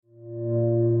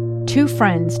Two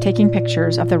friends taking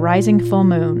pictures of the rising full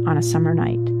moon on a summer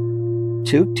night.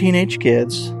 Two teenage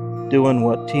kids doing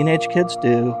what teenage kids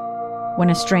do. When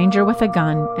a stranger with a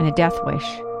gun and a death wish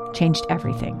changed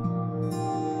everything.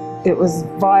 It was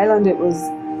violent, it was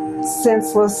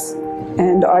senseless,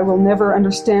 and I will never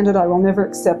understand it, I will never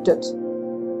accept it.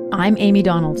 I'm Amy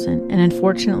Donaldson, and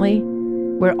unfortunately,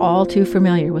 we're all too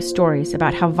familiar with stories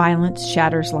about how violence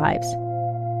shatters lives.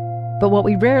 But what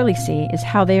we rarely see is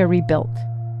how they are rebuilt.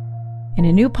 In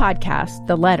a new podcast,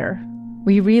 The Letter,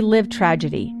 we relive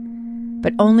tragedy,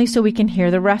 but only so we can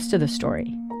hear the rest of the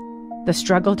story. The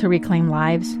struggle to reclaim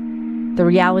lives, the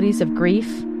realities of grief,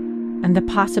 and the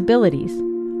possibilities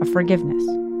of forgiveness.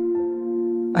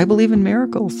 I believe in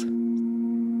miracles.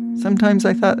 Sometimes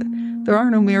I thought, there are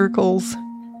no miracles.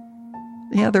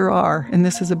 Yeah, there are, and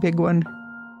this is a big one.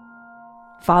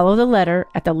 Follow The Letter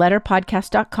at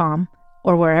theletterpodcast.com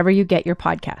or wherever you get your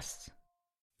podcasts.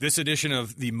 This edition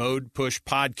of the Mode Push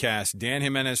podcast, Dan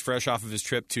Jimenez, fresh off of his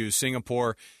trip to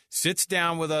Singapore, sits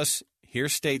down with us here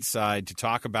stateside to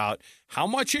talk about how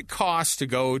much it costs to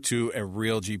go to a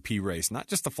real GP race. Not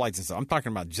just the flights and stuff. I'm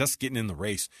talking about just getting in the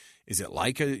race. Is it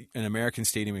like an American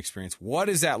Stadium experience? What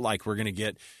is that like? We're going to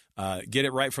get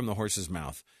it right from the horse's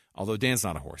mouth. Although Dan's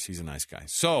not a horse. He's a nice guy.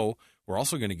 So we're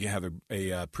also going to have a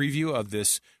preview of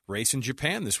this race in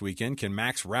Japan this weekend. Can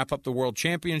Max wrap up the World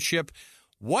Championship?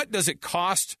 What does it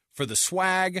cost for the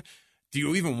swag? Do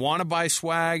you even want to buy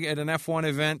swag at an F1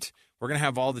 event? We're going to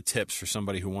have all the tips for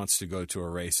somebody who wants to go to a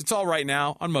race. It's all right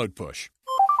now on Mode Push.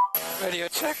 Radio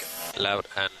check. Loud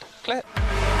and clear.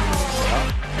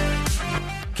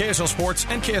 KSL Sports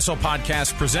and KSL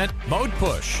Podcast present Mode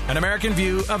Push, an American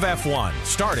view of F1,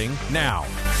 starting now.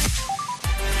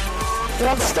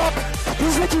 Don't stop.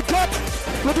 This is what you get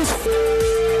with this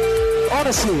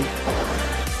honestly.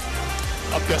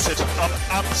 I'm gutted. I'm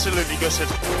absolutely gutted.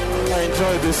 I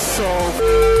enjoyed this so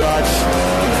much.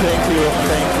 Thank you.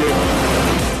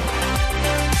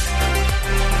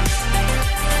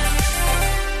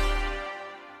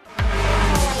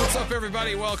 What's up,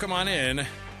 everybody? Welcome on in.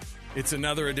 It's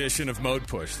another edition of Mode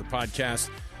Push, the podcast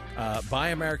by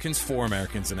Americans for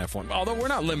Americans in F1. Although we're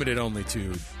not limited only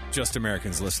to just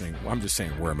Americans listening. I'm just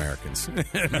saying we're Americans.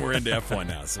 And we're into F1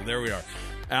 now. So there we are.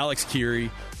 Alex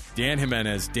Keary, Dan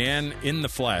Jimenez, Dan in the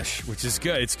flesh, which is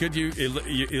good. It's good. You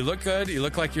look good. You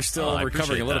look like you're still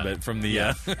recovering a little bit from the...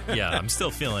 Yeah, I'm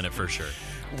still feeling it for sure.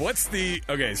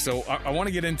 Okay, so I want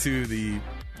to get into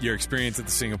your experience at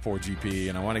the Singapore GP,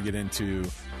 and I want to get into,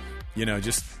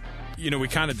 we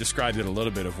kind of described it a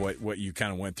little bit of what you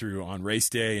kind of went through on race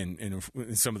day and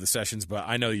in some of the sessions, but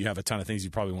I know you have a ton of things you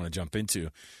probably want to jump into.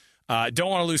 Don't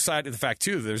want to lose sight of the fact,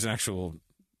 too, there's an actual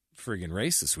friggin'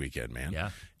 race this weekend, man.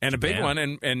 Yeah. And a big one,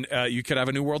 and you could have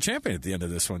a new world champion at the end of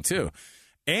this one, too.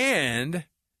 And,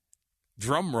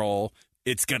 drum roll,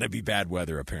 it's going to be bad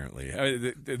weather, apparently.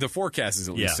 The forecast is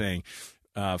at least saying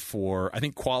for, I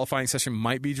think, qualifying session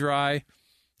might be dry.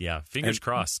 Yeah, fingers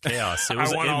crossed. Chaos. It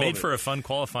made for a fun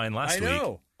qualifying last week. I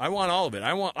know. I want all of it.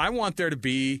 I want there to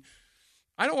be...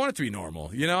 I don't want it to be normal.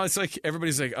 It's like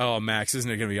everybody's like, oh, Max, isn't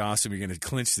it going to be awesome? You're going to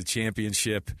clinch the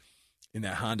championship in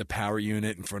that Honda power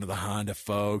unit in front of the Honda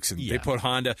folks. And they put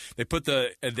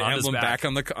the emblem back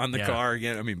on the car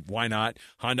again. I mean, why not?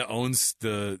 Honda owns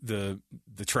the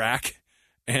track.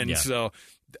 And so,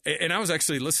 and I was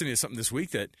actually listening to something this week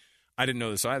that I didn't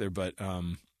know this either, but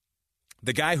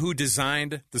the guy who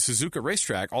designed the Suzuka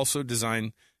racetrack also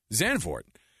designed Zandvoort.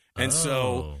 And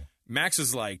so Max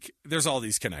is like, there's all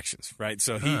these connections, right?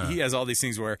 So he has all these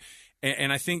things where,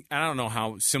 and I think, I don't know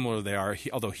how similar they are,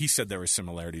 although he said there were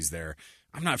similarities there.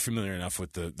 I'm not familiar enough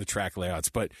with the track layouts,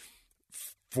 but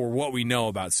for what we know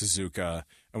about Suzuka,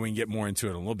 and we can get more into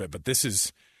it in a little bit, but this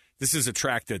is a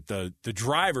track that the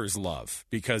drivers love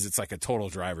because it's like a total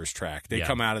driver's track. They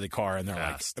come out of the car and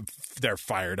they're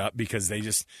fired up because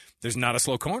there's not a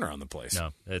slow corner on the place. No,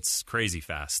 it's crazy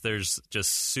fast. There's just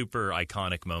super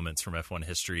iconic moments from F1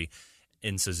 history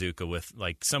in Suzuka with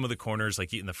like some of the corners,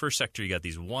 like in the first sector, you got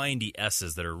these windy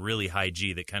S's that are really high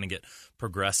G that kind of get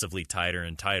progressively tighter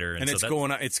and tighter. And so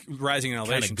it's rising in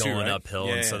elevation kind of going too, right? uphill.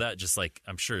 Yeah, so that just like,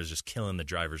 I'm sure is just killing the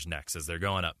drivers' necks as they're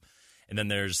going up. And then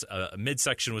there's a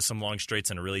midsection with some long straights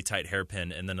and a really tight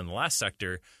hairpin. And then in the last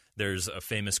sector, there's a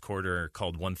famous corner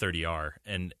called 130R.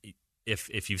 And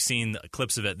if you've seen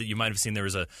clips of it, you might have seen there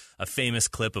was a famous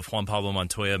clip of Juan Pablo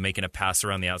Montoya making a pass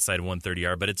around the outside of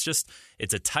 130R. But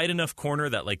it's a tight enough corner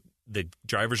that like the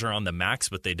drivers are on the max,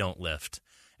 but they don't lift.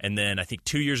 And then I think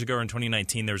 2 years ago in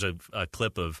 2019, there was a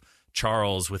clip of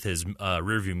Charles with his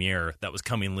rearview mirror that was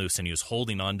coming loose, and he was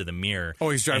holding onto the mirror. Oh,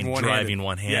 he's driving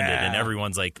one-handed. Yeah. And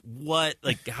everyone's like, what?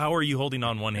 Like, how are you holding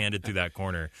on one-handed through that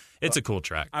corner? It's a cool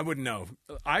track. I wouldn't know.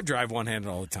 I drive one-handed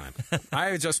all the time. I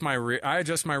adjust my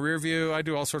rear view. I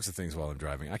do all sorts of things while I'm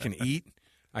driving. I can eat.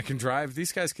 I can drive.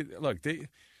 These guys can look.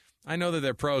 I know that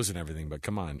they're pros and everything, but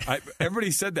come on.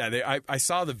 Everybody said that. I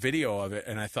saw the video of it,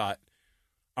 and I thought,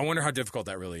 I wonder how difficult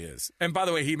that really is. And by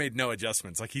the way, he made no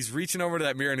adjustments. Like, he's reaching over to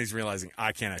that mirror and he's realizing,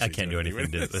 I can't do anything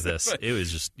with this. But it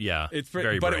was just,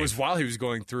 very But brave. it was while he was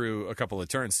going through a couple of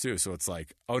turns, too. So it's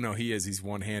like, oh, no, he's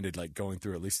one-handed, like, going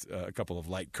through at least a couple of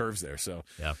light curves there. So,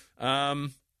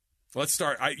 let's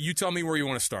start. You tell me where you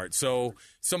want to start. So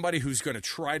somebody who's going to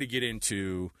try to get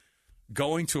into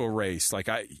going to a race. Like,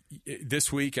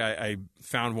 this week, I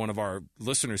found one of our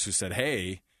listeners who said,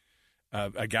 hey,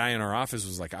 a guy in our office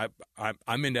was like,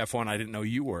 I'm into F1. I didn't know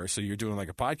you were. So you're doing like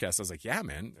a podcast. I was like, yeah,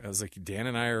 man. I was like, Dan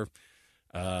and I are,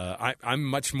 I'm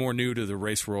much more new to the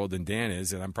race world than Dan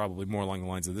is. And I'm probably more along the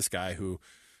lines of this guy who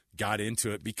got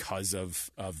into it because of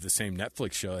the same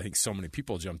Netflix show. I think so many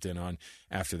people jumped in on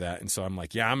after that. And so I'm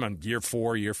like, yeah, I'm on year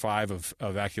 4, year 5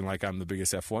 of acting like I'm the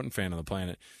biggest F1 fan on the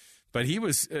planet. But he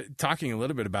was talking a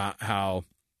little bit about how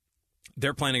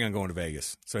they're planning on going to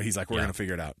Vegas. So he's like, we're going to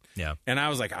figure it out. Yeah. And I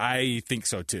was like, I think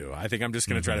so too. I think I'm just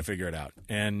going to try to figure it out.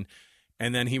 And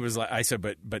then he was like, I said,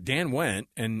 but Dan went,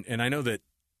 and I know that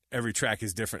every track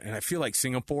is different. And I feel like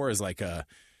Singapore is like a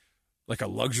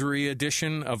luxury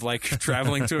edition of like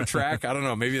traveling to a track. I don't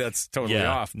know. Maybe that's totally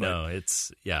off. But no,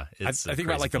 it's I think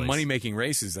about like the money-making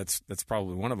races. That's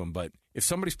probably one of them. But if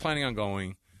somebody's planning on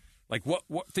going, like, what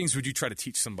things would you try to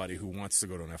teach somebody who wants to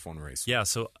go to an F1 race? Yeah,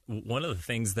 so one of the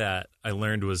things that I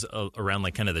learned was around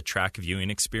like kind of the track viewing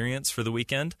experience for the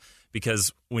weekend.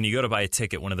 Because when you go to buy a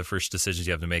ticket, one of the first decisions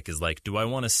you have to make is like, do I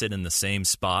want to sit in the same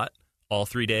spot all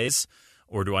 3 days?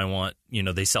 Or do I want,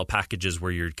 they sell packages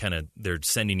where they're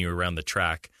sending you around the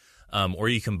track. Or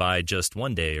you can buy just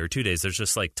 1 day or 2 days. There's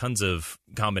just like tons of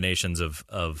combinations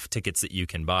of tickets that you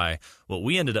can buy. What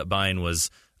we ended up buying was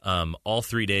all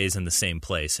 3 days in the same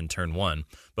place in turn 1.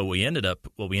 But what we ended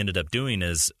up doing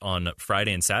is on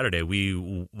Friday and Saturday,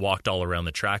 we walked all around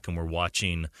the track and we're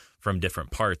watching from different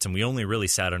parts, and we only really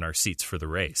sat in our seats for the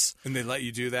race. And they let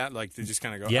you do that? Like, they just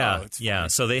kind of go, yeah.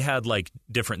 So they had like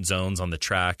different zones on the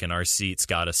track, and our seats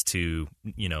got us to,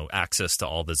 access to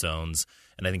all the zones.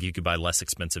 And I think you could buy less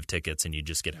expensive tickets and you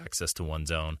just get access to one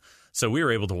zone. So we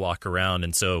were able to walk around.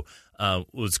 And so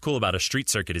what's cool about a street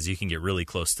circuit is you can get really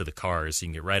close to the cars. You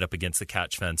can get right up against the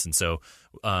catch fence. And so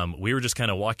we were just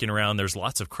kind of walking around. There's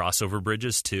lots of crossover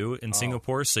bridges too in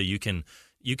Singapore. So you can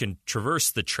traverse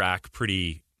the track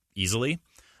pretty easily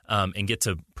and get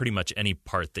to pretty much any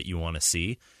part that you want to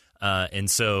see. And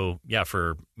so,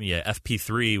 for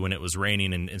FP3, when it was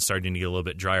raining and starting to get a little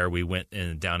bit drier, we went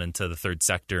down into the third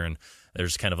sector, and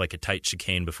there's kind of like a tight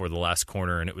chicane before the last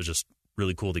corner, and it was just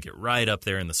really cool to get right up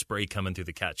there and the spray coming through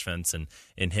the catch fence and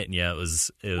hitting you. It was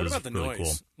what about the really noise?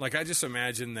 Cool. Like, I just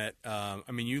imagine that.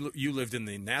 You lived in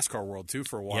the NASCAR world too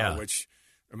for a while, which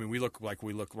we look like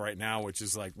we look right now, which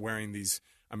is like wearing these.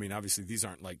 Obviously these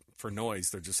aren't like for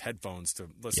noise; they're just headphones to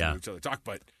listen to each other talk.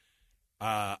 But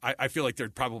I feel like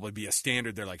there'd probably be a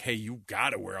standard. They're like, hey, you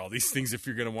got to wear all these things if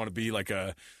you're going to want to be like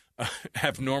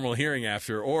have normal hearing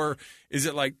after. Or is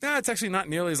it like, it's actually not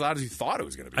nearly as loud as you thought it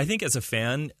was going to be? I think as a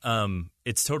fan,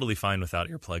 it's totally fine without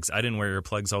earplugs. I didn't wear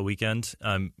earplugs all weekend.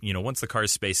 Once the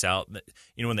cars space out,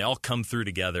 when they all come through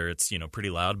together, it's,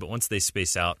 pretty loud. But once they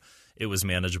space out, it was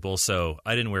manageable. So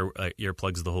I didn't wear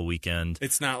earplugs the whole weekend.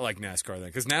 It's not like NASCAR then,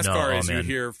 because NASCAR you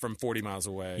hear from 40 miles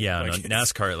away. Yeah,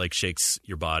 NASCAR, it like shakes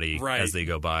your body as they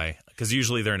go by, because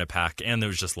usually they're in a pack, and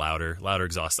there's just louder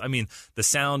exhaust. The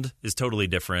sound is totally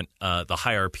different. The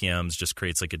high RPMs just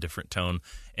creates like a different tone,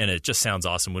 and it just sounds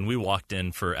awesome. When we walked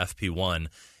in for FP1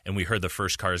 and we heard the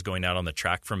first cars going out on the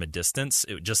track from a distance,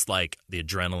 it just like the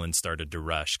adrenaline started to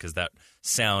rush, because that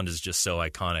sound is just so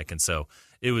iconic. And so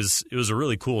it was a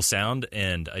really cool sound,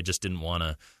 and I just didn't want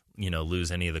to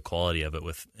lose any of the quality of it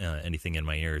with anything in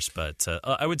my ears. But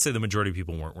I would say the majority of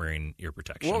people weren't wearing ear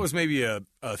protection. What was maybe a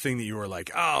thing that you were like,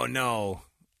 oh no,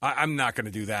 I'm not going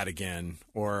to do that again,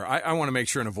 or I want to make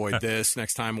sure and avoid this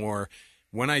next time, or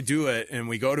when I do it and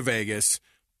we go to Vegas,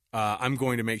 I'm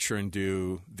going to make sure and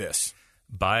do this.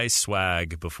 Buy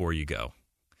swag before you go,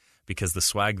 because the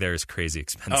swag there is crazy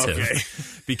expensive. Okay.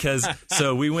 Because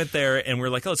so we went there and we're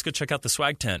like, let's go check out the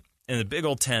swag tent. And the big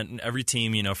old tent, and every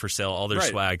team, for sale, all their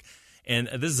swag. And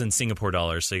this is in Singapore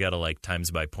dollars, so you got to like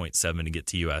times by 0.7 to get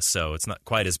to US. So it's not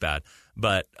quite as bad.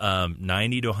 But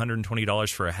 $90 to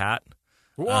 $120 for a hat,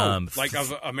 Whoa, like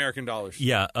of American dollars.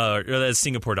 Yeah, that's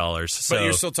Singapore dollars. So, but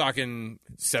you're still talking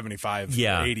 $75,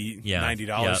 $80,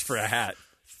 $90 for a hat.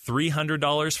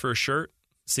 $300 for a shirt,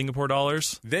 Singapore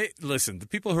dollars. Listen, the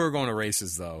people who are going to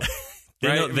races, though,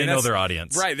 they know their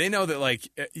audience. Right. They know that, like,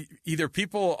 either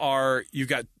people are,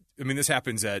 this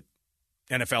happens at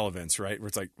NFL events, right, where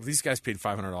it's like, well, these guys paid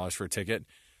 $500 for a ticket.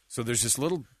 So there's this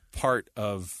little part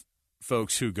of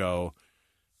folks who go,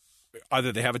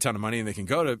 either they have a ton of money and they can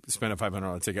go to spend a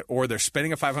 $500 ticket, or they're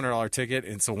spending a $500 ticket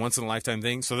and it's a once-in-a-lifetime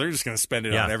thing, so they're just going to spend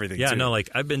it on everything, Yeah, too. no, like,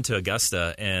 I've been to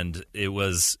Augusta, and it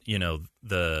was,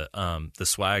 the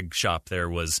swag shop there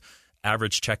was,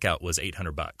 average checkout was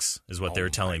 $800 is what they were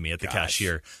telling me at the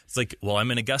cashier. It's like, well,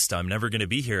 I'm in Augusta. I'm never going to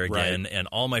be here again, and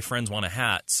all my friends want a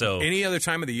hat. So any other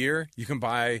time of the year, you can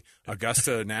buy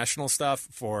Augusta National stuff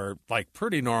for, like,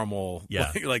 pretty normal,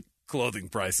 like clothing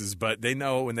prices, but they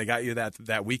know when they got you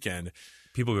that weekend,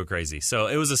 people go crazy. So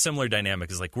it was a similar dynamic.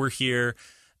 It's like, we're here,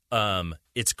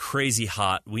 it's crazy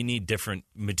hot, we need different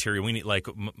material, we need, like,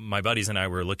 my buddies and I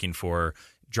were looking for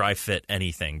dry fit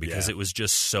anything because it was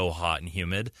just so hot and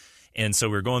humid. And so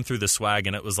we were going through the swag,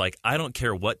 and it was like, I don't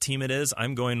care what team it is,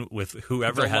 I'm going with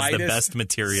whoever has the best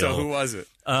material. So who was it?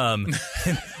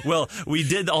 Well, we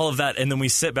did all of that, and then we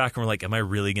sit back and we're like, am I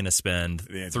really going to spend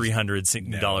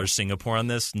 $300 Singapore on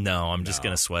this? No, I'm just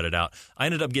going to sweat it out. I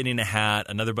ended up getting a hat.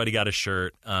 Another buddy got a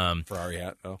shirt. Ferrari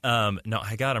hat, though? No,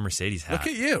 I got a Mercedes hat. Look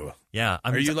at you. Yeah.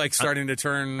 Are you, like, starting to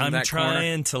turn I'm that corner?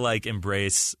 trying to, like,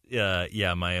 embrace,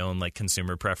 my own, like,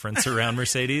 consumer preference around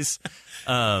Mercedes.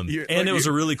 It was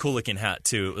a really cool-looking hat,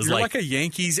 too. It was you're like a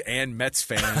Yankees and Mets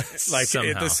fan, like,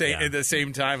 somehow, at the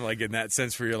same time, like, in that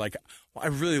sense where you're like, well, I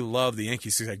really love the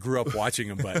Yankees because I grew up watching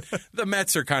them, but the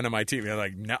Mets are kind of my team. You're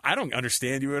like, no, I don't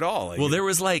understand you at all. Like, well, there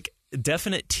was, like,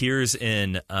 definite tiers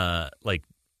in, like,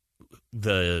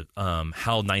 the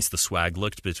how nice the swag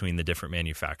looked between the different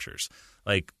manufacturers.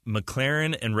 Like,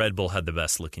 McLaren and Red Bull had the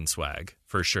best looking swag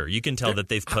for sure. You can tell that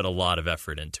they've put a lot of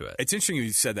effort into it. It's interesting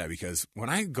you said that, because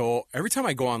every time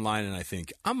I go online and I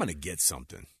think I'm going to get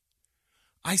something,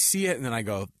 I see it and then I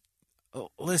go, oh,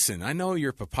 listen, I know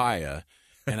you're papaya,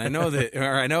 and I know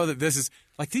that this is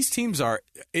like, these teams are.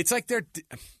 It's like they're.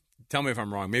 Tell me if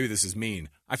I'm wrong. Maybe this is mean.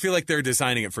 I feel like they're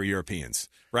designing it for Europeans,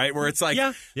 right? Where it's like,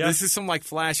 this is some, like,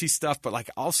 flashy stuff, but, like,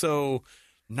 also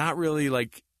not really,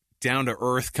 like, down to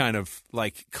earth kind of,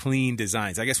 like, clean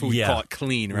designs. I guess we call it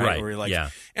clean, right? Where you're like,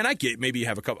 and I get, maybe you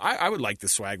have a couple. I would like the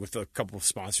swag with a couple of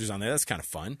sponsors on there. That's kind of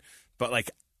fun, but,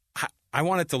 like, I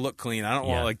want it to look clean. I don't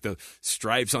want, like, the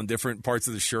stripes on different parts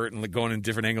of the shirt and, like, going in a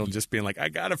different angle and just being like, I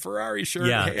got a Ferrari shirt.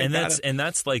 Yeah, hey, and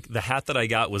that's like the hat that I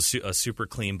got was a super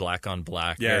clean black on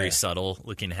black, very subtle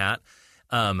looking hat.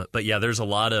 But yeah, there's a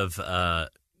lot of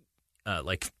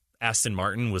like, Aston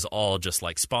Martin was all just,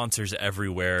 like, sponsors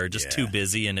everywhere, just too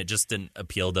busy, and it just didn't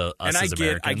appeal to us as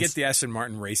Americans. I get the Aston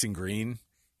Martin racing green,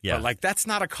 but, like, that's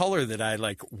not a color that I,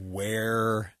 like,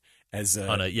 wear. As I'm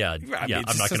not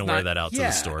going to wear that out to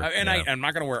the store. And I'm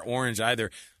not going to wear orange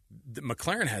either.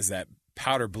 McLaren has that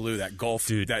powder blue, that Gulf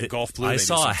blue. I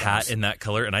saw a hat in that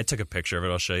color, and I took a picture of it.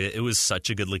 I'll show you. It was such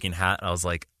a good-looking hat. I was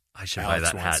like, I should buy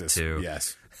that hat, too.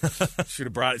 Yes. Should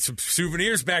have brought some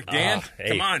souvenirs back, Dan.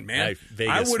 Come on, man.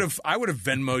 I would have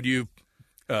Venmo'd you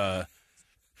 $200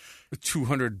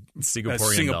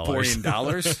 Singaporean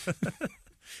dollars.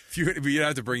 You'd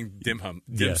have to bring dim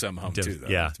sum home too, though,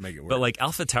 to make it work. But, like,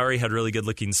 AlphaTauri had really good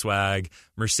looking swag.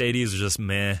 Mercedes was just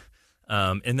meh,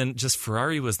 and then just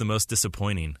Ferrari was the most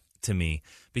disappointing to me,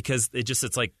 because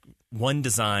it's like one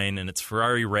design and it's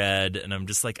Ferrari red, and I'm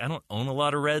just like, I don't own a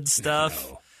lot of red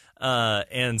stuff,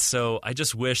 and so I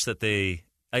just wish that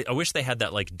I wish they had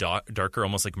that, like, darker,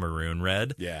 almost like maroon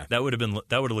red. Yeah, that would have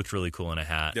looked really cool in a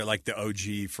hat. They're like the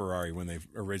OG Ferrari when they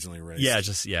originally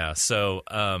raced. Yeah. So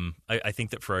I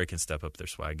think that Ferrari can step up their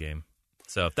swag game.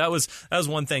 So that was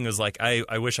one thing. Was like,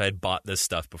 I wish I had bought this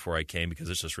stuff before I came, because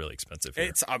it's just really expensive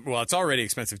here. It's already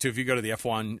expensive too. If you go to the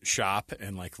F1 shop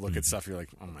and, like, look at stuff, you're like,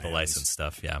 oh my, the license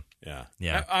stuff. Yeah.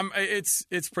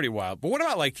 It's pretty wild. But what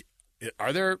about, like,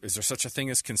 is there such a thing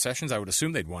as concessions? I would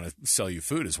assume they'd want to sell you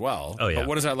food as well. Oh, yeah. But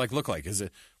what does that, like, look like?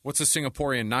 What's a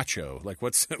Singaporean nacho? Like,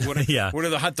 what are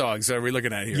the hot dogs are we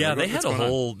looking at here? Yeah, they had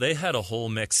a whole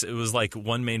mix. It was like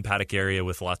one main paddock area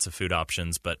with lots of food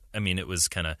options, but I mean, it was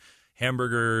kind of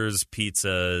hamburgers,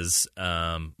 pizzas,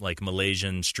 like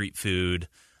Malaysian street food.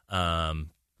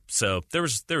 So there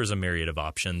was a myriad of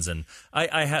options, and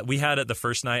we had it the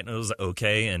first night and it was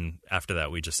okay, and after that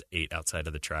we just ate outside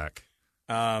of the track.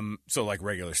 So like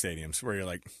regular stadiums where you're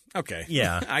like, okay,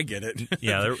 yeah, I get it.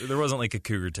 Yeah, there wasn't like a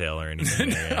cougar tail or anything.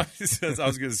 No, I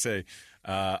was going to say,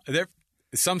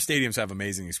 some stadiums have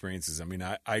amazing experiences. I mean,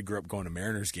 I grew up going to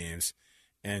Mariners games,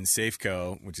 and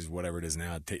Safeco, which is whatever it is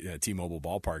now, T-Mobile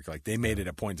Ballpark, like they made it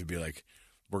a point to be like,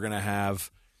 we're going to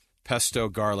have pesto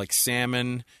garlic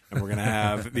salmon, and we're going to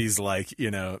have these like,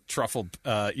 truffle,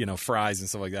 fries and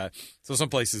stuff like that. So some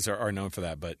places are known for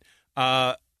that. But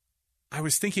I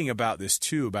was thinking about this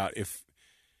too, about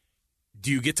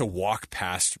do you get to walk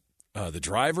past the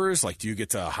drivers? Like, do you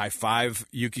get to high five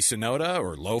Yuki Tsunoda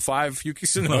or low five Yuki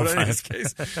Tsunoda in this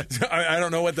case? I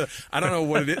don't know what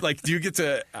it is. Like, do you get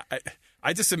to?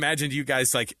 I just imagined you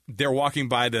guys like they're walking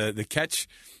by the catch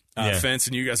fence,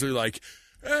 and you guys are like,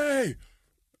 "Hey,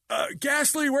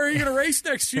 Gasly, where are you going to race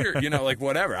next year?" Like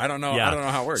whatever. I don't know. Yeah. I don't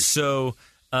know how it works. So.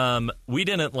 We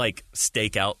didn't like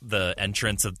stake out the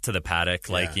entrance to the paddock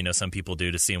like some people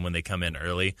do to see them when they come in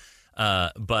early.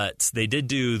 But they did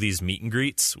do these meet and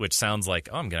greets, which sounds like,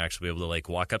 I'm going to actually be able to like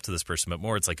walk up to this person, but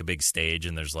more it's like a big stage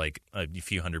and there's like a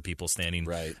few hundred people standing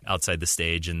outside the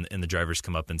stage and the drivers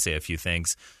come up and say a few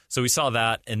things. So we saw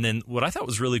that. And then what I thought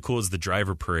was really cool is the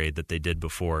driver parade that they did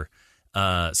before.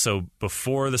 So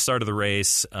before the start of the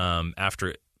race,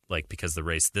 after because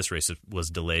this race was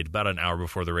delayed about an hour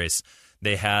before the race,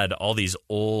 they had all these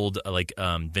old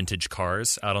vintage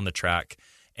cars out on the track.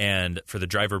 And for the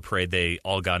driver parade, they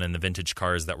all got in the vintage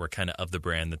cars that were kind of the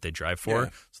brand that they drive for. Yeah.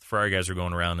 So the Ferrari guys were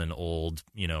going around in old,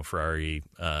 Ferrari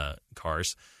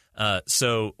cars.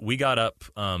 So we got up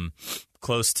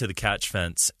close to the catch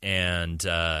fence, and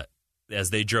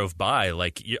as they drove by,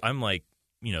 I'm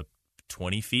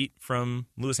 20 feet from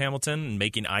Lewis Hamilton and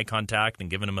making eye contact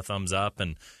and giving him a thumbs up.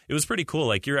 And it was pretty cool.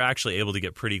 Like, you're actually able to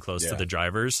get pretty close to the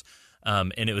drivers.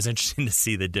 And it was interesting to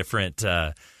see the different,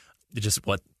 the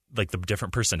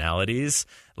different personalities.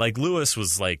 Like, Lewis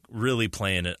was really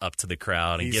playing it up to the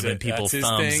crowd and giving people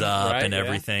thumbs up and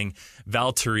everything.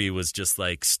 Valtteri was just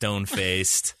stone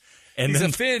faced. And he's a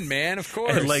Finn, man, of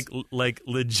course. And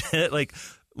legit,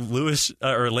 Lewis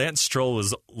or Lance Stroll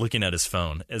was looking at his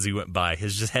phone as he went by.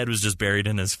 His head was just buried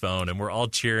in his phone, and we're all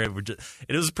cheering.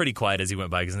 It was pretty quiet as he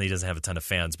went by because he doesn't have a ton of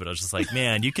fans. But I was just like,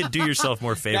 man, you could do yourself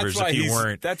more favors if you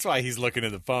weren't. That's why he's looking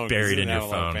at the phone. Buried in your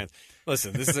phone.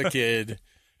 Listen, this is a kid.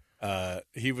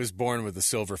 He was born with a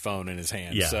silver phone in his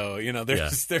hand. Yeah. So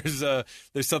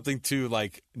there's something to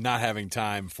not having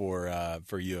time for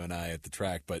you and I at the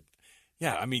track. But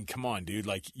yeah, I mean, come on, dude.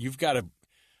 You've got to.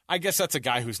 I guess that's a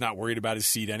guy who's not worried about his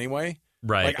seat anyway.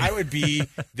 Right. I would be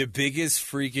the biggest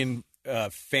freaking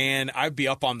fan. I'd be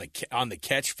up on the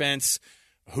catch fence,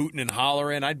 hooting and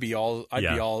hollering. I'd be all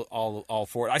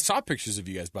for it. I saw pictures of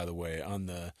you guys, by the way, on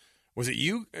the. Was it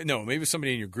you? No, maybe it was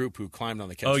somebody in your group who climbed on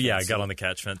the catch fence. Oh, yeah, I got on the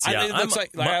catch fence. Yeah,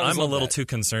 I'm a little too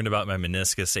concerned about my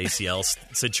meniscus ACL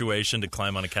situation to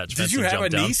climb on a catch fence. Did you and have jump a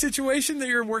down. knee situation that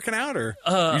you're working out, or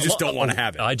you just don't want to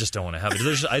have it? I just don't want to have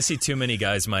it. I see too many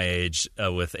guys my age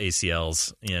with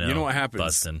ACLs, You know what happens?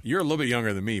 Busting. You're a little bit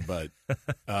younger than me, but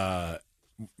the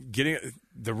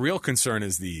real concern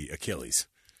is the Achilles.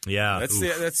 Yeah.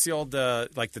 That's the old,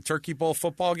 the Turkey Bowl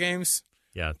football games.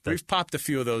 Yeah, we've popped a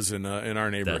few of those in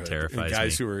our neighborhood. That terrifies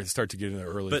guys me. Who start to get in their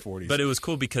early 40s. But it was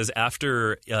cool because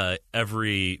after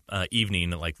every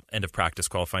evening, end of practice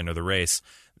qualifying or the race,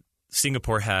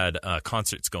 Singapore had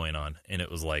concerts going on, and it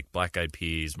was Black Eyed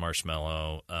Peas,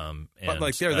 Marshmello, and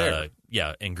they're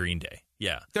there. And Green Day.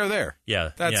 Yeah, they're there.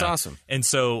 Yeah, that's awesome. And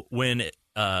so when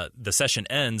the session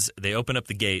ends, they open up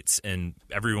the gates, and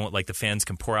everyone, the fans,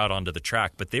 can pour out onto the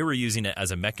track. But they were using it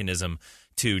as a mechanism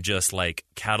to just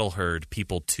cattle herd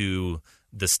people to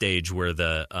the stage where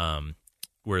the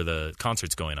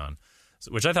concert's going on,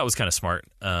 which I thought was kind of smart.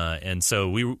 And so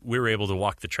we were able to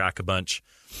walk the track a bunch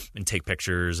and take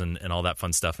pictures and all that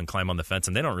fun stuff and climb on the fence,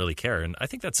 and they don't really care. And I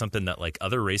think that's something that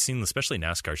other racing, especially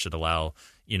NASCAR, should allow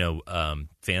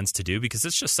fans to do, because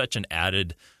it's just such an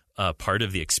added part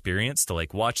of the experience to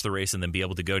watch the race and then be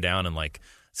able to go down and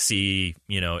see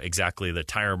exactly the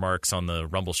tire marks on the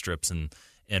rumble strips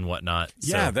and whatnot.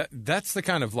 Yeah, so that's the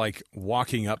kind of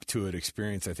walking up to it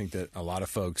experience. I think that a lot of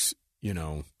folks, you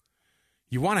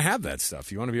want to have that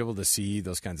stuff. You want to be able to see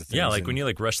those kinds of things. Yeah, when you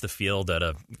rush the field at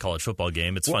a college football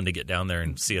game, it's fun to get down there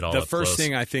and see it all. The first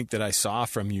thing I think that I saw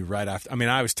from you right after,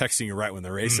 I was texting you right when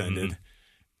the race ended,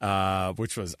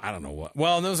 which was, I don't know what.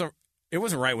 Well, it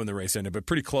wasn't right when the race ended, but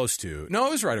pretty close to. No,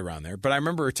 it was right around there. But I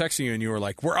remember texting you and you were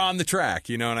like, "We're on the track,"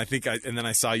 and I think and then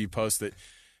I saw you post it,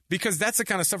 because that's the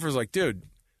kind of stuff where it's dude,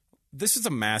 this is a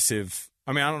massive.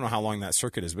 I don't know how long that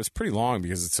circuit is, but it's pretty long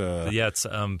because it's it's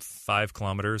 5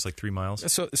 kilometers, 3 miles.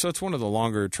 So it's one of the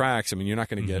longer tracks. You're not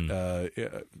going to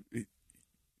get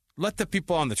let the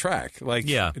people on the track.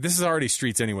 This is already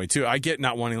streets anyway too. I get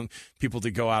not wanting people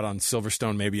to go out on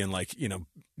Silverstone maybe and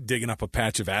digging up a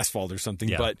patch of asphalt or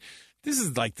something, but this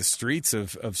is the streets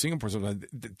of Singapore.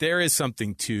 There is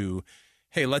something to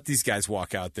hey, let these guys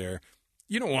walk out there.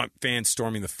 You don't want fans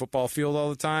storming the football field all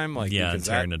the time, like and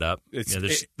tearing it up.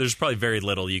 There's probably very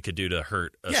little you could do to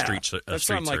hurt a street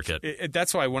circuit.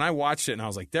 That's why when I watched it and I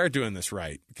was like, they're doing this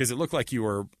right, because it looked like you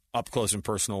were up close and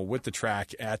personal with the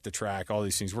track, at the track, all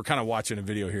these things. We're kind of watching a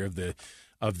video here of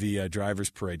the drivers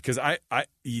parade, because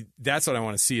that's what I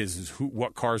want to see is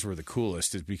what cars were the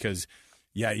coolest, is because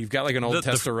you've got like an old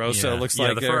Testarossa. It looks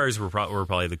like the Ferraris were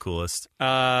probably the coolest.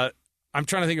 I'm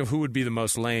trying to think of who would be the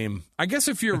most lame. I guess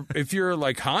if you're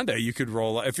like Honda, you could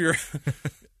roll. If you're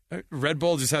Red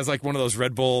Bull, just has like one of those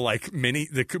Red Bull like Mini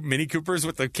Coopers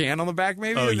with the can on the back.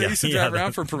 Maybe they used to drive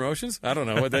around for promotions. I don't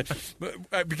know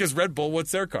because Red Bull,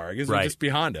 what's their car? I guess it would just be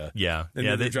Honda. Yeah,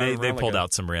 they pulled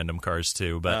out some random cars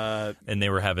too, but and they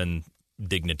were having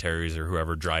dignitaries or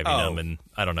whoever driving them, and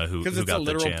I don't know who got the chance.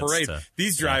 Because it's a literal parade.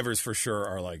 These drivers for sure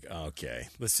are like, okay,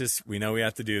 we know we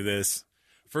have to do this.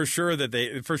 For sure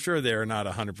they are not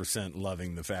 100%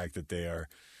 loving the fact that they are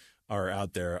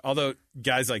out there. Although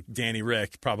guys like Danny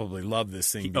Rick probably love this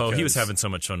thing. He was having so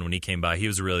much fun when he came by. He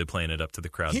was really playing it up to the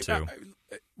crowd too.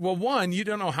 Well, one, you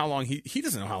don't know how long he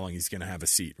doesn't know how long he's going to have a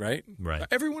seat, right? Right.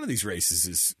 Every one of these races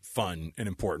is fun and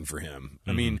important for him.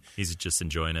 I mean, he's just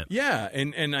enjoying it. Yeah,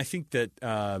 and I think that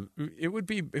it would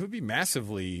be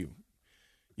massively,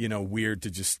 weird to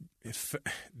just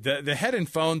the head and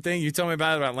phone thing. You told me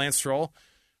about Lance Stroll.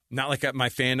 Not like my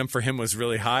fandom for him was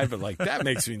really high, but like that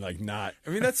makes me like not. I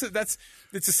mean, it's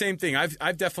the same thing.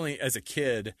 I've definitely as a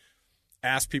kid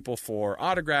asked people for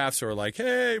autographs or like,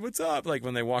 hey, what's up? Like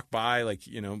when they walk by, like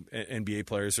NBA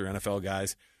players or NFL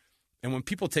guys, and when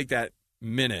people take that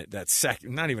minute, that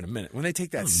second, not even a minute, when they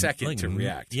take that second to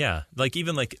react, like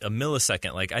even like a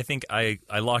millisecond. Like I think I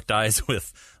locked eyes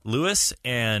with Lewis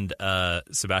and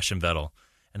Sebastian Vettel.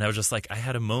 And I was just like, I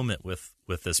had a moment with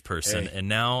this person, and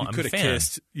now I'm a fan.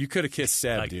 You could have kissed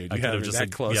Seb, dude. I could have just that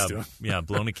close to him. Yeah,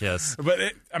 blown a kiss.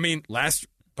 But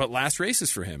last races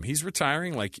for him. He's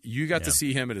retiring. Like you got to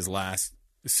see him at his last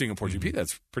Singapore GP.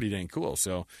 That's pretty dang cool.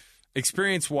 So,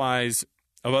 experience-wise,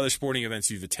 of other sporting events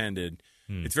you've attended,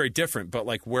 it's very different. But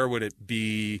like, where would it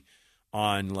be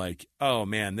on like, oh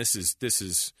man, this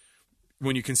is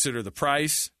when you consider the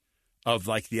price of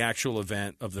like the actual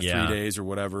event of the 3 days or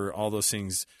whatever, all those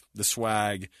things, the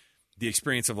swag, the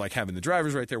experience of like having the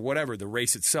drivers right there, whatever, the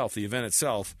race itself, the event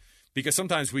itself, because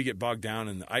sometimes we get bogged down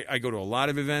and I go to a lot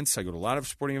of events, I go to a lot of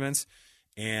sporting events,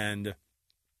 and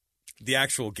the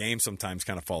actual game sometimes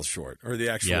kind of falls short, or the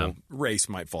actual race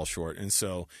might fall short. And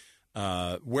so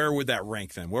where would that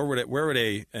rank then? Where would an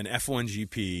F1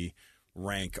 GP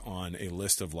rank on a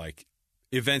list of like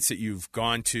events that you've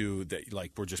gone to that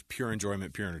like were just pure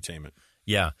enjoyment, pure entertainment?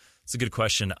 Yeah, it's a good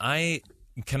question. I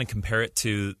kind of compare it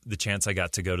to the chance I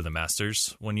got to go to the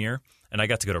Masters one year, and I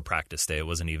got to go to a practice day. It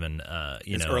wasn't even,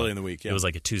 it's early in the week. Yeah. It was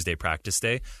like a Tuesday practice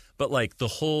day. But like the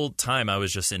whole time I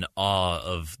was just in awe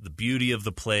of the beauty of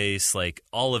the place. Like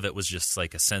all of it was just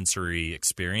like a sensory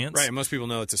experience. Right. And most people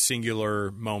know it's a singular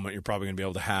moment you're probably going to be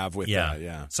able to have with that.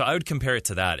 Yeah. So I would compare it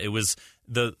to that. It was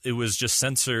just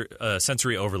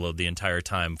sensory overload the entire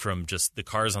time, from just the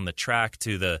cars on the track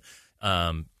to the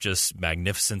just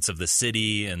magnificence of the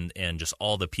city and just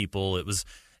all the people.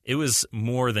 It was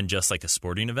more than just like a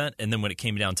sporting event. And then when it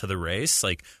came down to the race,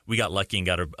 like we got lucky and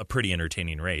got a pretty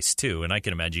entertaining race too. And I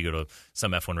can imagine you go to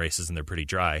some F1 races and they're pretty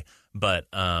dry. But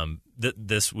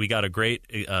we got a great,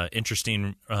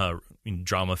 interesting,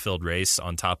 drama-filled race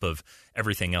on top of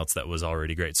everything else that was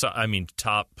already great. So, I mean,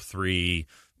 top 3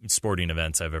 sporting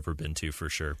events I've ever been to for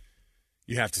sure.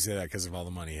 You have to say that because of all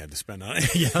the money you had to spend on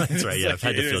it. Yeah, that's right. Yeah, I've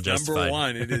had to feel justified. Number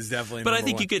one, it is definitely. But I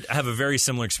think you could have a very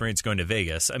similar experience going to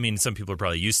Vegas. I mean, some people are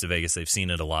probably used to Vegas; they've seen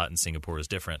it a lot, and Singapore is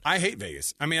different. I hate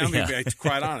Vegas. I mean, I'm going to be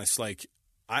quite honest. Like,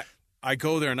 I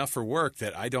go there enough for work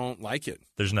that I don't like it.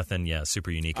 There's nothing,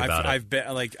 super unique about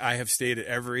it. I have stayed at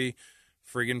every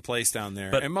friggin' place down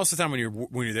there, and most of the time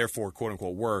when you're there for quote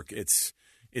unquote work, it's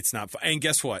not. And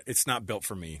guess what? It's not built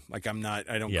for me. Like I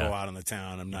don't go out on the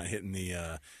town. I'm not hitting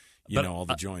the. All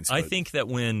the joints. I think that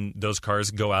when those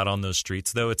cars go out on those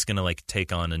streets, though, it's going to like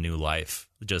take on a new life.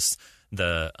 Just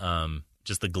the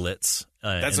glitz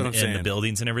That's what I'm saying. And the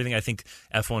buildings and everything. I think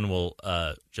F1 will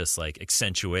just like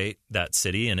accentuate that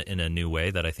city in a new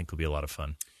way that I think will be a lot of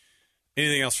fun.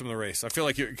 Anything else from the race? I feel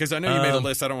like because I know you made a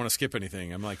list. I don't want to skip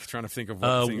anything. I'm like trying to think of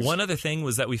what things. One other thing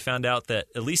was that we found out that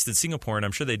at least in Singapore, and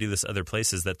I'm sure they do this other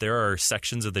places, that there are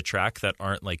sections of the track that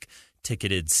aren't like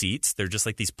ticketed seats. They're just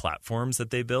like these platforms that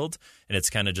they build, and it's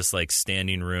kind of just like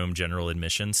standing room, general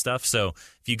admission stuff. So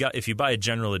if you buy a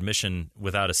general admission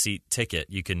without a seat ticket,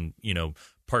 you can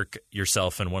park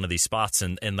yourself in one of these spots,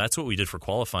 and that's what we did for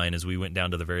qualifying. Is we went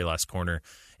down to the very last corner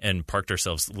and parked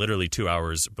ourselves literally 2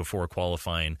 hours before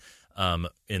qualifying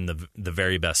in the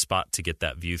very best spot to get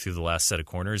that view through the last set of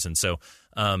corners. And so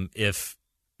if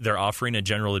they're offering a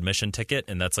general admission ticket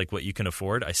and that's like what you can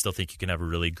afford, I still think you can have a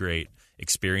really great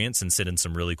experience and sit in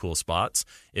some really cool spots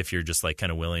if you're just like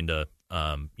kind of willing to,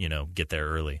 get there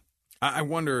early. I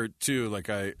wonder too, like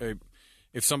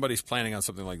if somebody's planning on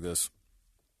something like this,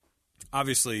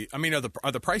 obviously, I mean,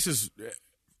 are the prices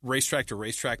racetrack to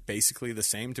racetrack basically the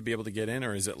same to be able to get in,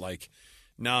 or is it like,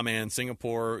 nah, man,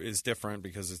 Singapore is different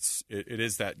because it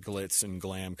is that glitz and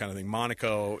glam kind of thing.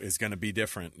 Monaco is going to be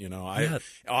different,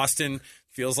 Austin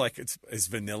feels like it's as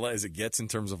vanilla as it gets in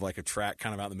terms of like a track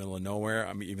kind of out in the middle of nowhere.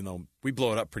 I mean, even though we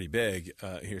blow it up pretty big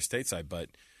here stateside, but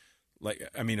like,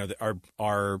 I mean,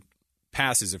 are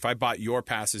passes, if I bought your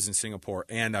passes in Singapore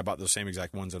and I bought those same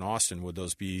exact ones in Austin, would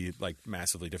those be like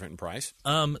massively different in price?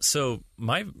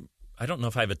 I don't know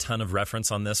if I have a ton of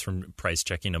reference on this from price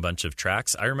checking a bunch of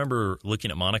tracks. I remember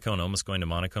looking at Monaco and almost going to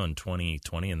Monaco in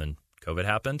 2020, and then COVID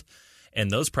happened,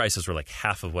 and those prices were like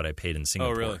half of what I paid in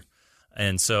Singapore. Oh, really?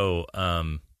 And so,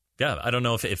 I don't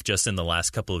know if just in the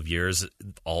last couple of years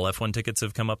all F1 tickets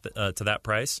have come up to that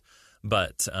price,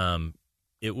 but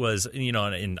it was,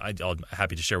 and I'm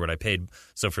happy to share what I paid.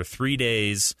 So for 3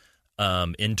 days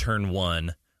in turn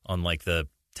one on like the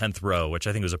 10th row, which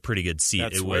I think was a pretty good seat.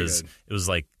 That's it was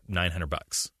like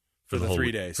 $900 for the whole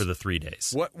 3 days. For the 3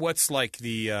 days. What's like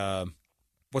the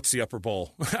what's the upper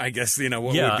bowl? I guess what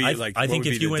would be like. I think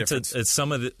if you went difference?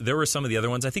 to there were some of the other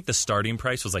ones. I think the starting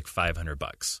price was like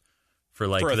 $500 for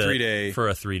like for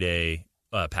a 3 day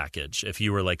package. If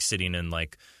you were like sitting in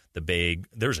like the big,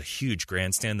 there's a huge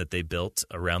grandstand that they built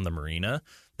around the marina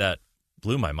that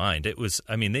blew my mind. It was,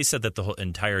 I mean, they said that the whole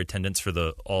entire attendance for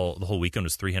the whole weekend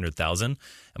was 300,000.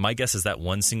 And my guess is that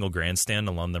one single grandstand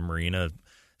along the marina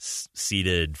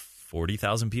seated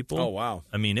 40,000 people. Oh, wow.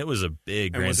 I mean, it was a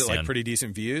big grandstand. Was it like pretty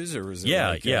decent views, or was it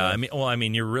Yeah. I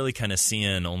mean, you're really kind of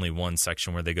seeing only one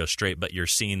section where they go straight, but you're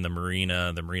seeing the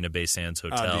Marina Bay Sands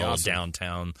Hotel, awesome.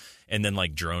 downtown, and then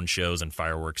like drone shows and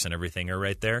fireworks and everything are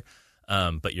right there.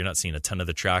 But you're not seeing a ton of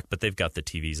the track, but they've got the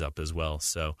TVs up as well.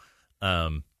 So,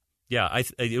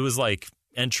 it was like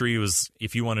entry was,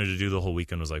 if you wanted to do the whole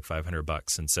weekend, was like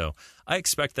 $500. And so I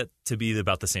expect that to be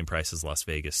about the same price as Las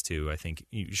Vegas too. I think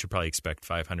you should probably expect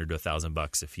 $500 to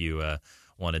 $1,000 if you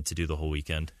wanted to do the whole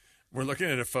weekend. We're looking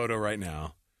at a photo right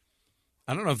now.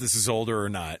 I don't know if this is older or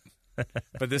not,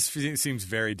 but this seems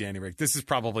very Danny Rick. This is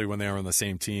probably when they were on the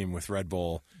same team with Red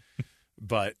Bull.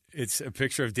 But it's a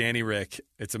picture of Danny Rick.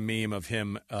 It's a meme of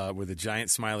him with a giant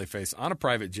smiley face on a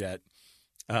private jet.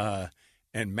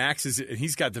 And Max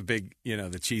he's got the big,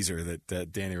 the cheeser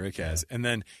that Danny Rick has. And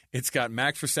then it's got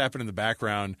Max Verstappen in the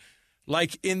background,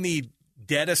 like in the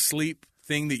dead asleep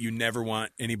thing that you never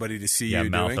want anybody to see you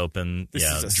doing. Yeah, mouth open. This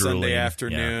is a drooling. Sunday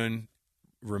afternoon. Yeah.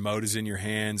 Remote is in your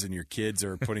hands and your kids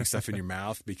are putting stuff in your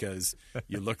mouth because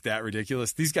you look that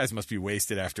ridiculous. These guys must be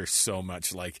wasted after so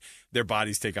much. Like their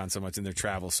bodies take on so much and their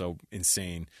travel so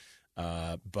insane.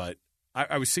 But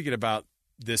I was thinking about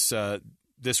this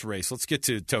race. Let's get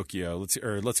to Tokyo.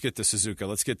 Let's get to Suzuka.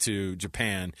 Let's get to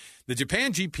Japan. The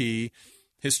Japan GP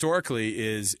historically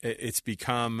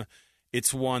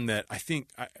it's one that I think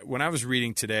when I was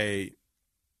reading today,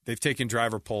 they've taken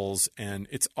driver polls and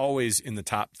it's always in the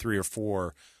top 3 or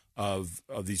 4 of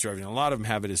these drivers. And a lot of them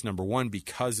have it as number 1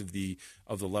 because of the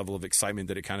level of excitement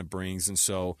that it kind of brings. And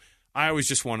so I always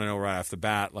just want to know right off the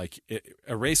bat, like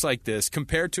a race like this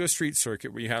compared to a street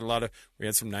circuit where you had we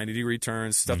had some 90-degree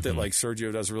turns, stuff that like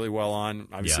Sergio does really well on.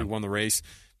 Obviously won the race.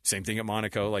 Same thing at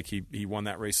Monaco. Like he won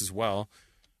that race as well.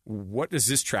 What does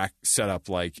this track set up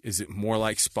like? Is it more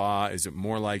like Spa? Is it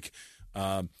more like,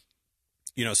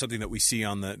 something that we see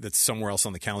that's somewhere else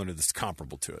on the calendar that's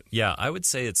comparable to it? Yeah, I would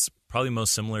say it's probably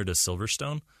most similar to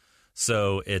Silverstone.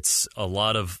 So it's a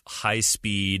lot of high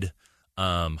speed,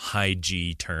 high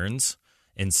G turns.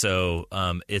 And so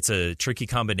it's a tricky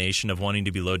combination of wanting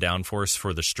to be low downforce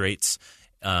for the straights,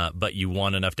 but you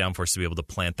want enough downforce to be able to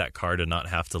plant that car to not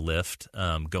have to lift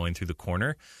going through the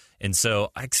corner. And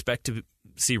so I expect to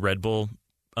see Red Bull,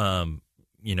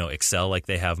 excel like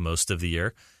they have most of the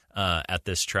year at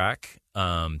this track.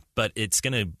 But it's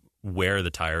going to wear the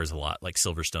tires a lot like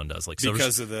Silverstone does.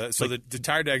 The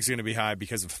tire drag is going to be high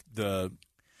because of the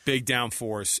big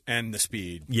downforce and the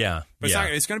speed. Yeah. But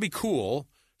it's going to be cool.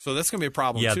 So that's going to be a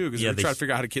problem too because we're trying to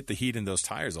figure out how to get the heat in those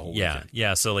tires the whole weekend.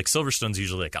 Yeah. So like Silverstone's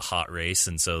usually like a hot race,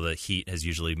 and so the heat has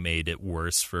usually made it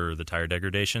worse for the tire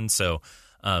degradation. So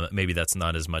maybe that's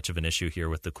not as much of an issue here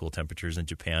with the cool temperatures in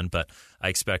Japan. But I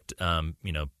expect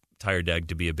tire deg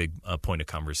to be a big point of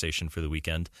conversation for the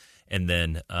weekend. And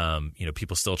then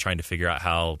people still trying to figure out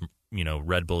how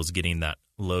Red Bull is getting that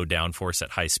low downforce at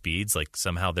high speeds. Like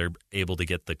somehow they're able to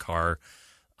get the car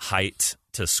height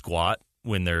to squat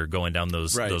when they're going down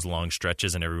those long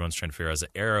stretches, and everyone's trying to figure out, is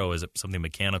it aero? Is it something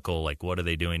mechanical? Like, what are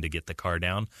they doing to get the car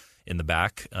down in the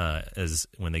back as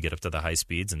when they get up to the high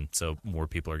speeds? And so more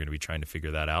people are going to be trying to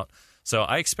figure that out. So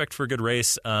I expect for a good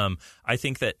race. I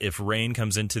think that if rain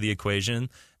comes into the equation,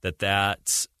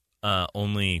 that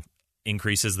only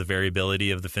increases the variability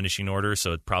of the finishing order.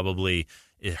 So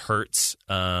it hurts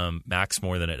Max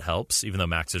more than it helps, even though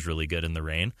Max is really good in the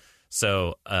rain.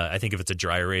 So I think if it's a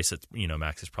dry race,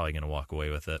 Max is probably going to walk away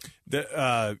with it.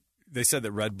 They said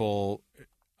that Red Bull.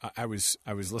 I was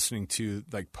listening to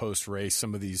like post race.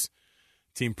 Some of these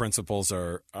team principals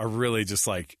are really just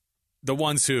like the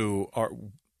ones who are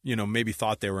maybe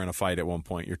thought they were in a fight at one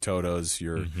point. Your Totos,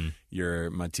 your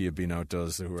Mattia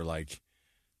Binottos, who were like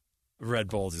Red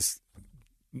Bull just.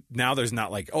 Now there's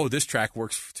not like, oh, this track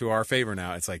works to our favor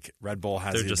now. It's like Red Bull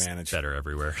has the advantage. They're just better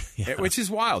everywhere. Yeah. Which is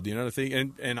wild, the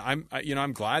thing. And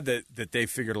I'm glad that they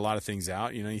figured a lot of things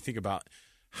out. You think about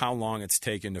how long it's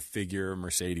taken to figure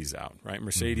Mercedes out, right?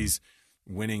 Mercedes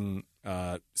winning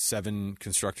 7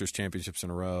 Constructors Championships in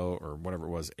a row, or whatever it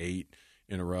was, 8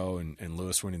 in a row, and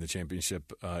Lewis winning the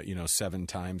championship 7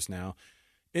 times now.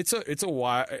 It's a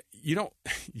while. You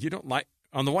don't like.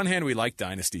 On the one hand, we like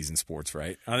dynasties in sports,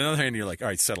 right? On the other hand, you're like, all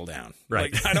right, settle down.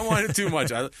 Right. Like, I don't want it too much.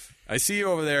 I see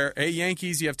you over there. Hey,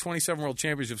 Yankees, you have 27 World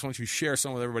Championships. Why don't you share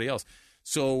some with everybody else?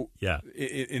 So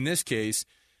in this case,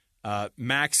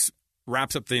 Max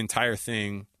wraps up the entire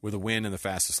thing with a win in the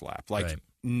fastest lap. Like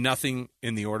nothing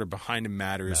in the order behind him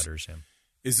matters. Yeah.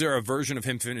 Is there a version of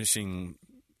him finishing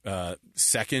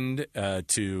second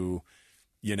to,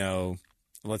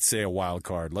 let's say a wild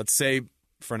card? Let's say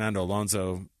Fernando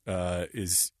Alonso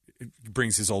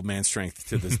brings his old man strength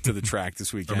to the track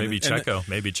this weekend, or maybe Checo,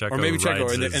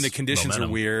 and the conditions are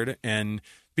weird. And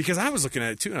because I was looking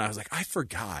at it too, and I was like, I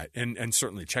forgot, and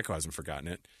certainly Checo hasn't forgotten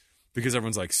it, because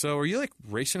everyone's like, so are you like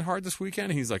racing hard this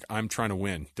weekend? And he's like, I'm trying to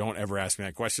win. Don't ever ask me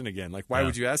that question again. Like, why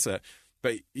would you ask that?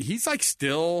 But he's like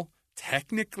still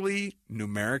technically,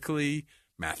 numerically,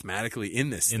 mathematically in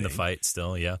this in the fight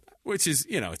still, which is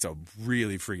it's a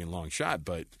really freaking long shot,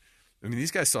 but. I mean,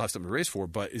 these guys still have something to race for,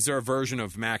 but is there a version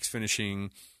of Max finishing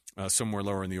somewhere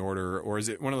lower in the order, or is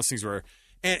it one of those things where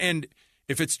 – and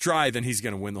if it's dry, then he's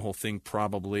going to win the whole thing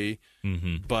probably.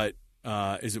 Mm-hmm. But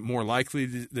is it more likely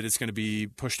that it's going to be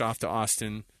pushed off to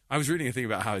Austin? I was reading a thing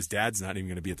about how his dad's not even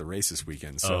going to be at the race this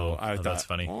weekend. So I thought, that's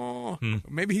funny.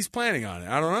 Maybe he's planning on it.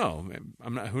 I don't know.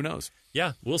 I'm not. Who knows?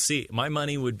 Yeah, we'll see. My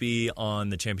money would be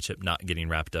on the championship not getting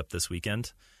wrapped up this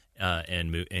weekend.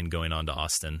 And going on to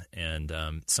Austin, and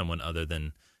someone other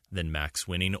than Max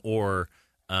winning, or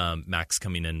Max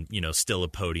coming in, still a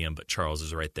podium, but Charles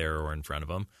is right there or in front of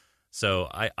him. So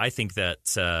I think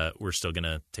that we're still going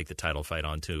to take the title fight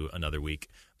on to another week.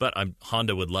 But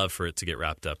Honda would love for it to get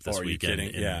wrapped up this weekend.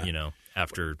 And,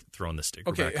 after throwing the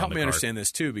sticker back on the car. Help me understand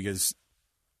this too, because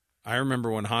I remember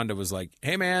when Honda was like,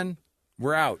 "Hey man,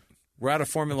 we're out of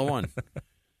Formula One,"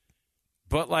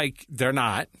 but like they're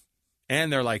not. And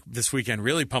they're like this weekend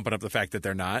really pumping up the fact that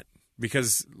they're not,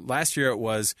 because last year it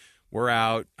was we're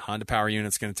out. Honda Power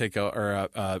Unit's going to take over,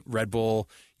 or Red Bull,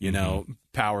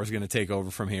 Power is going to take over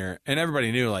from here, and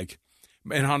everybody knew like,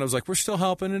 and Honda was like, we're still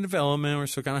helping in development, we're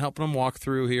still kind of helping them walk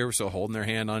through here, we're still holding their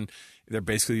hand on. They're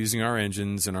basically using our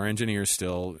engines and our engineers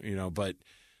still, but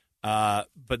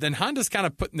then Honda's kind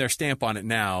of putting their stamp on it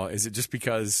now. Is it just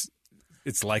because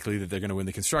it's likely that they're going to win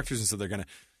the constructors, and so they're going to?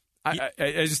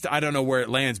 I don't know where it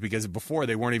lands, because before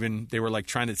they were like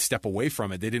trying to step away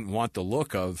from it. They didn't want the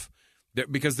look of,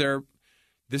 because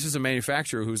this is a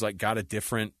manufacturer who's like got a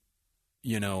different,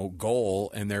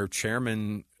 goal, and their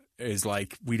chairman is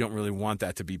like, we don't really want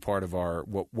that to be part of our,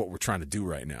 what we're trying to do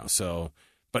right now. So,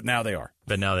 but now they are.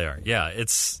 Yeah.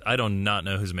 I don't not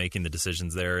know who's making the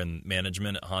decisions there in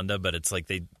management at Honda, but it's like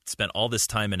they spent all this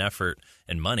time and effort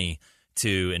and money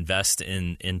to invest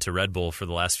into Red Bull for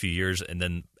the last few years, and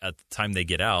then at the time they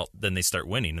get out, then they start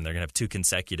winning, and they're going to have two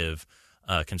consecutive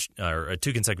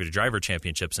driver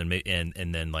championships, and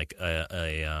then like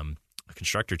a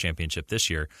constructor championship this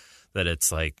year. That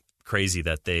it's like crazy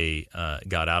that they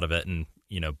got out of it, and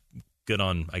good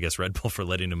on, I guess, Red Bull for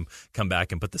letting them come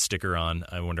back and put the sticker on.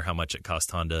 I wonder how much it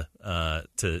cost Honda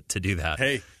to do that.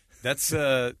 Hey, that's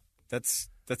good.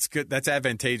 That's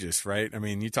advantageous, right? I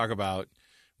mean, you talk about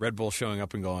Red Bull showing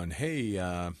up and going, hey,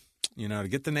 to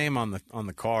get the name on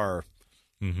the car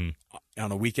on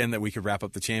a weekend that we could wrap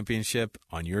up the championship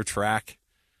on your track.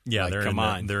 Yeah,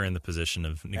 like, they're in the position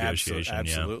of negotiation.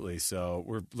 Absolutely. Yeah. So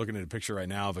we're looking at a picture right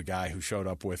now of a guy who showed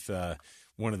up with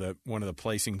one of the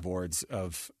placing boards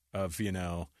of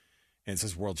and it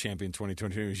says World Champion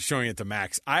 2022. He's showing it to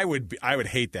Max. I would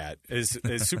hate that. As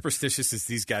superstitious as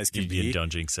these guys can be. You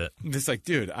don't jinx it. It's like,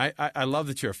 dude, I love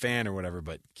that you're a fan or whatever,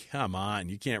 but come on,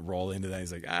 you can't roll into that.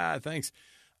 He's like, thanks.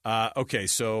 Okay,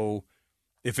 so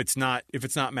if it's not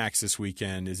Max this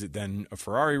weekend, is it then a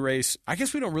Ferrari race? I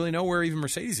guess we don't really know where even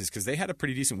Mercedes is because they had a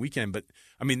pretty decent weekend, but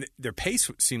I mean their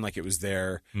pace seemed like it was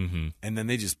there, and then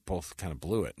they just both kind of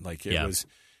blew it. Like it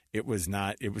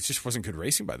just wasn't good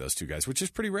racing by those two guys, which is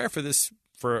pretty rare for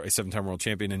a 7-time world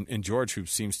champion. And George, who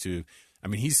seems to, I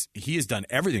mean, he has done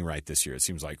everything right this year. It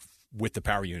seems like with the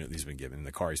power unit he's been given and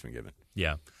the car he's been given.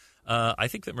 Yeah. I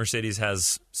think that Mercedes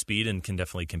has speed and can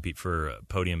definitely compete for a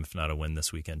podium, if not a win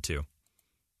this weekend too.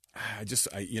 I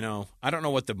don't know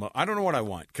what I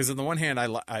want, because on the one hand, I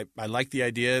like the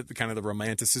idea, the kind of the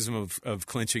romanticism of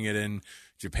clinching it in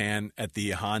Japan at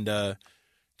the Honda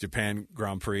Japan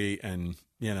Grand Prix, and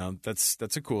that's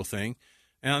a cool thing.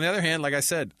 And on the other hand, like I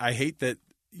said, I hate that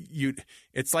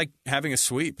it's like having a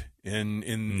sweep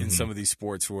in some of these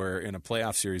sports where in a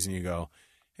playoff series, and you go,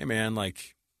 hey man,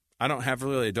 like I don't have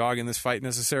really a dog in this fight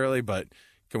necessarily, but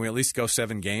can we at least go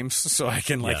 7 games so I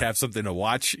can have something to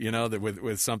watch, that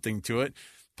with something to it?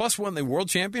 Plus, when the World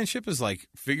Championship is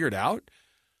figured out,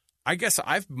 I guess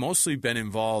I've mostly been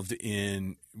involved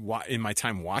in my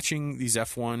time watching these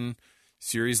F1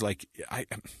 series.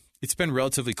 It's been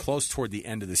relatively close toward the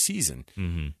end of the season,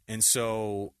 and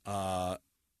so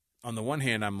on the one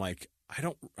hand, I'm like, I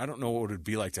don't know what it would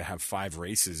be like to have 5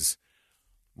 races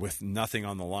with nothing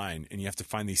on the line, and you have to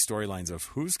find these storylines of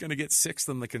who's going to get 6th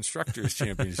in the Constructors'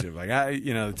 Championship.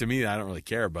 To me, I don't really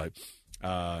care, but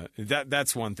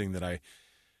that's one thing that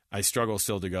I struggle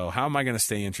still to go, how am I going to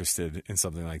stay interested in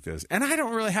something like this? And I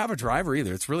don't really have a driver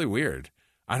either. It's really weird.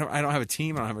 I don't have a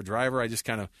team. I don't have a driver. I just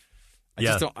kind of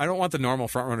I don't want the normal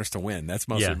front runners to win. That's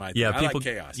mostly my thing. I like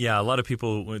chaos. Yeah, a lot of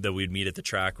people that we'd meet at the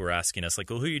track were asking us,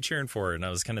 well, who are you cheering for? And I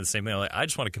was kind of the same way. I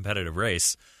just want a competitive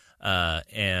race.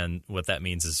 And what that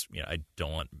means is, I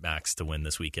don't want Max to win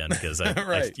this weekend because I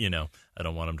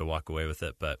don't want him to walk away with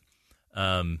it. But,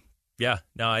 I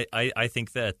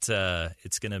think that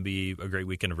it's going to be a great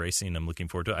weekend of racing. I'm looking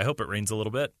forward to it. I hope it rains a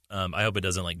little bit. I hope it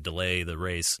doesn't delay the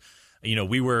race.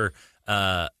 We were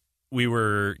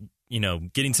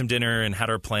getting some dinner and had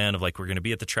our plan of we're going to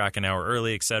be at the track an hour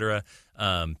early, et cetera,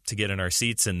 to get in our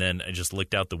seats. And then I just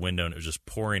looked out the window and it was just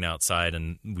pouring outside,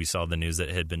 and we saw the news that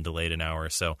it had been delayed an hour.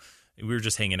 So we were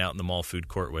just hanging out in the mall food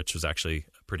court, which was actually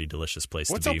a pretty delicious place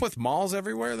to be. What's up with malls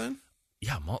everywhere then?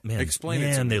 Yeah, Explain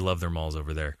it to me. They love their malls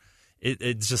over there.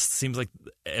 It just seems like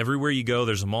everywhere you go,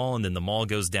 there's a mall, and then the mall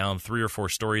goes down 3 or 4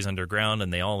 stories underground,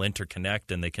 and they all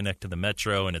interconnect, and they connect to the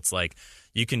metro, and it's like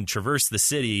you can traverse the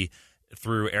city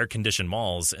through air-conditioned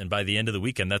malls, and by the end of the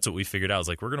weekend, that's what we figured out.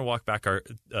 We're going to walk back to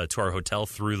our hotel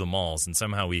through the malls, and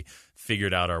somehow we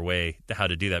figured out our way to how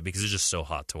to do that because it's just so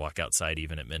hot to walk outside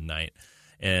even at midnight.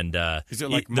 And is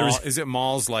it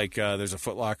malls like there's a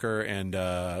Foot Locker and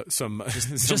some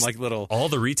little all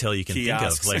the retail you can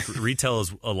kiosks. Think of. Retail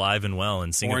is alive and well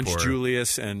in Singapore. Orange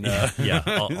Julius and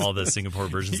all the Singapore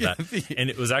versions of that. And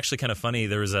it was actually kind of funny.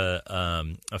 There was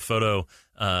a photo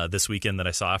this weekend that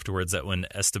I saw afterwards that when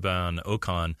Esteban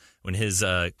Ocon, when his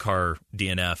car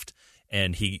DNF'd,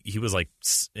 and he was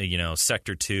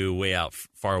sector 2, way out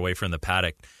far away from the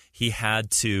paddock. He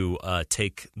had to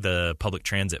take the public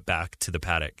transit back to the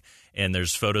paddock. And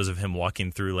there's photos of him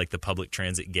walking through the public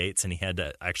transit gates, and he had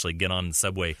to actually get on the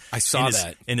subway. I saw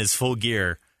that in his full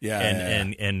gear.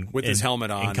 And with his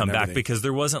helmet on and come back, because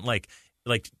there wasn't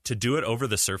to do it over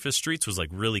the surface streets was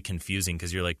really confusing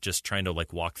because you're just trying to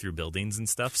walk through buildings and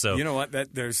stuff. So you know what?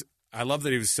 I love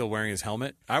that he was still wearing his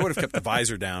helmet. I would have kept the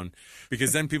visor down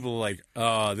because then people were like,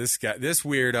 oh, this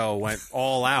weirdo went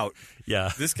all out.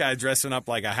 Yeah. This guy dressing up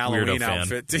like a Halloween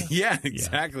outfit. Yeah,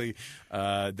 exactly.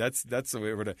 Yeah. That's the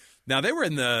way we're to. Now, they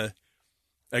were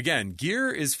again, gear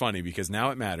is funny because now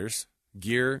it matters.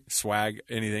 Gear, swag,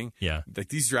 anything. Yeah.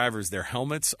 These drivers, their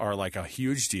helmets are a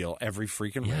huge deal every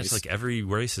freaking race. It's every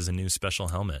race is a new special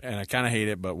helmet. And I kind of hate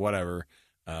it, but whatever.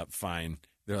 Fine.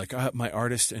 They're like, my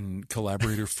artist and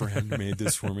collaborator friend made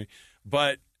this for me.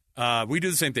 But we do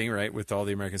the same thing, right, with all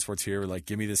the American sports here. We're like,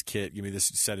 give me this kit, give me this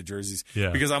set of jerseys. Yeah.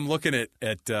 Because I'm looking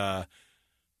at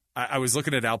I was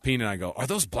looking at Alpine, and I go, are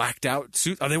those blacked out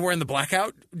suits? Are they wearing the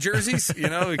blackout jerseys?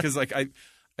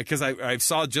 Because I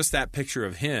saw just that picture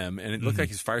of him, and it looked like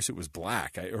his fire suit was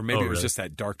black. Or maybe it was just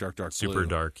that dark super blue.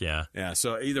 Dark, yeah. Yeah,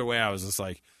 so either way, I was just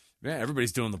like, man,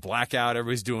 everybody's doing the blackout.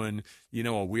 Everybody's doing,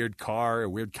 a weird car, a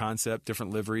weird concept,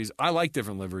 different liveries. I like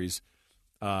different liveries.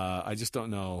 I just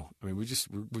don't know. I mean,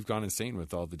 we've gone insane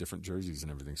with all the different jerseys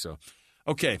and everything. So,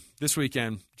 Okay, this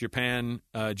weekend, Japan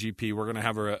GP. We're going to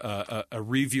have a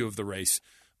review of the race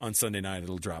on Sunday night.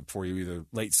 It'll drop for you either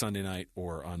late Sunday night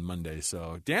or on Monday.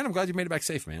 So, Dan, I'm glad you made it back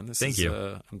safe, man. Thank you.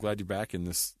 I'm glad you're back, and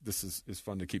this is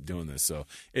fun to keep doing this. So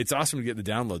it's awesome to get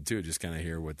the download, too, just kind of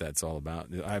hear what that's all about.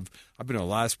 I've been to a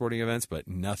lot of sporting events, but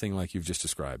nothing like you've just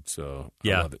described. So I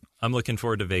love it. I'm looking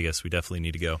forward to Vegas. We definitely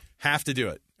need to go. Have to do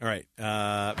it. All right.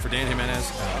 For Dan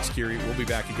Jimenez, Alex Keary, we'll be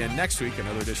back again next week,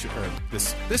 another edition, or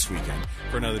this weekend,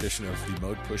 for another edition of the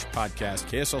Mode Push Podcast,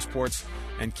 KSL Sports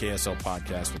and KSL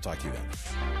Podcast. We'll talk to you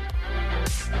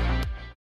then.